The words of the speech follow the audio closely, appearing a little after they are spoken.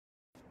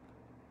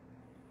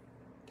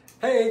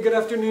Hey, good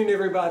afternoon,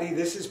 everybody.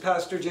 This is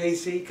Pastor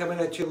JC coming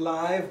at you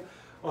live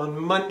on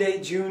Monday,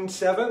 June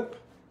 7th.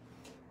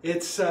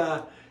 It's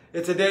a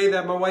day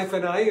that my wife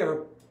and I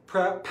are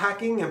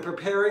packing and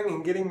preparing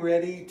and getting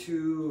ready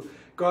to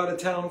go out of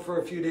town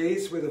for a few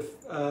days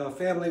with a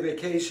family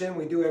vacation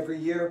we do every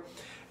year.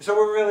 So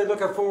we're really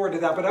looking forward to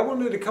that. But I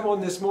wanted to come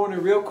on this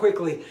morning real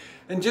quickly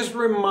and just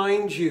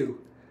remind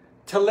you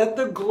to let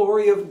the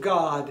glory of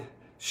God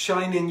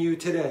shine in you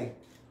today.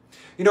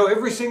 You know,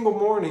 every single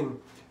morning,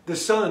 the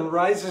sun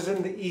rises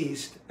in the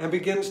east and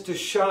begins to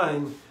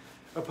shine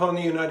upon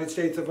the United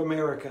States of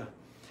America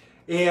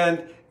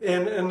and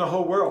the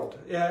whole world.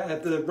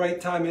 At the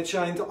right time, it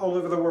shines all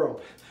over the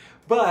world.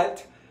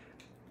 But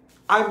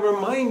I'm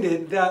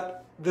reminded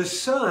that the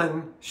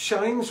sun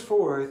shines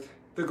forth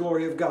the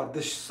glory of God.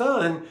 The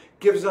sun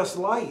gives us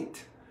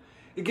light.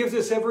 It gives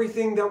us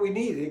everything that we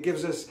need. It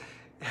gives us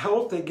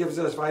health. It gives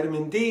us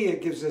vitamin D.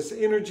 It gives us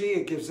energy.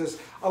 It gives us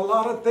a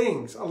lot of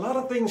things. A lot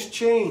of things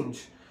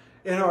change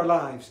in our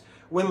lives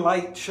when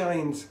light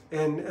shines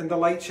and the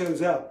light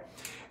shows up.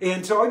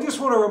 And so I just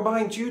want to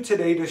remind you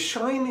today to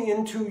shine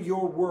into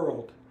your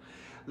world.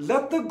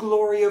 Let the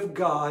glory of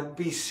God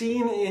be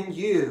seen in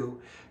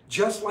you,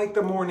 just like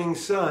the morning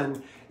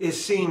sun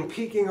is seen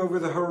peeking over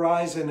the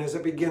horizon as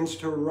it begins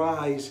to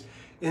rise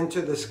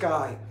into the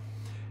sky.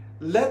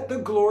 Let the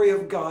glory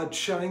of God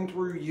shine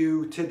through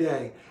you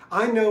today.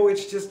 I know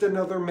it's just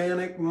another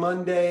manic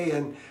Monday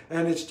and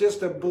it's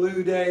just a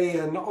blue day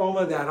and all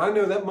of that. I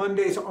know that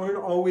Mondays aren't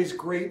always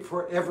great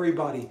for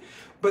everybody.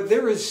 But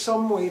there is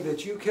some way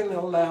that you can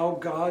allow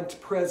God's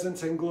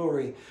presence and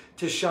glory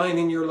to shine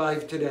in your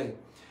life today.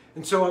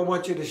 And so I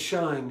want you to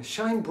shine.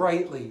 Shine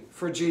brightly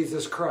for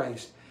Jesus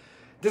Christ.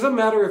 Doesn't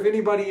matter if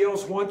anybody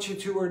else wants you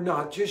to or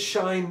not. Just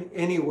shine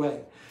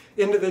anyway.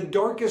 Into the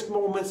darkest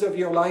moments of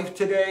your life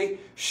today,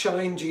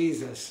 shine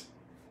Jesus.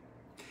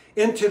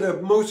 Into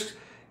the most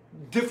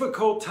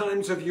difficult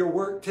times of your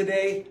work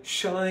today,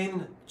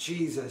 shine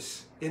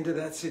Jesus into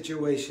that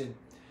situation.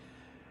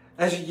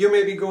 As you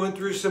may be going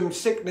through some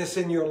sickness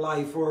in your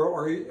life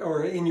or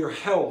in your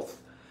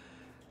health,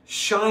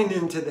 shine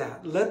into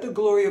that. Let the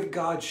glory of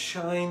God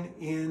shine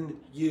in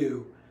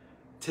you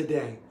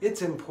today.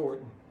 It's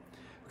important.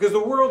 Because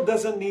the world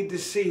doesn't need to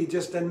see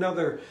just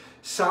another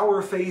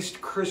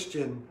sour-faced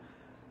Christian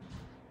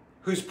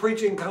who's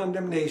preaching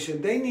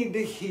condemnation. They need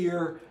to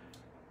hear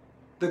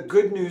the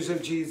good news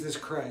of Jesus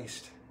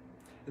Christ.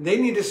 And they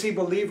need to see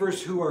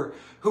believers who are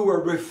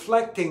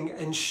reflecting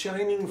and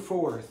shining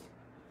forth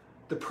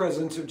the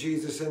presence of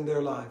Jesus in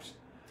their lives.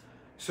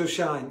 So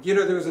shine. You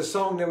know, there was a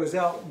song that was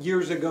out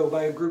years ago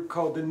by a group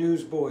called the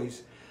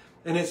Newsboys.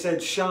 And it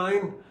said,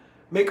 shine,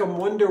 make them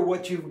wonder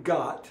what you've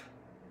got.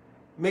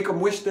 Make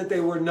them wish that they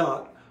were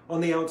not on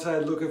the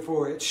outside looking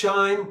for it.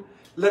 Shine,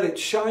 let it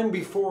shine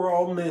before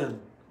all men.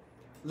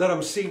 Let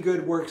them see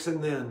good works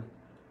and then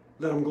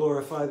let them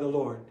glorify the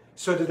Lord.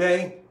 So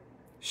today,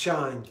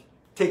 shine.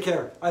 Take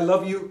care. I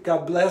love you.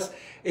 God bless.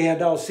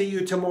 And I'll see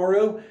you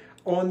tomorrow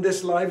on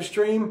this live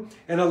stream.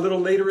 And a little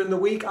later in the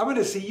week, I'm going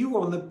to see you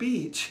on the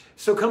beach.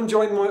 So come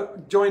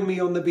join me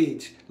on the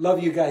beach.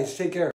 Love you guys. Take care.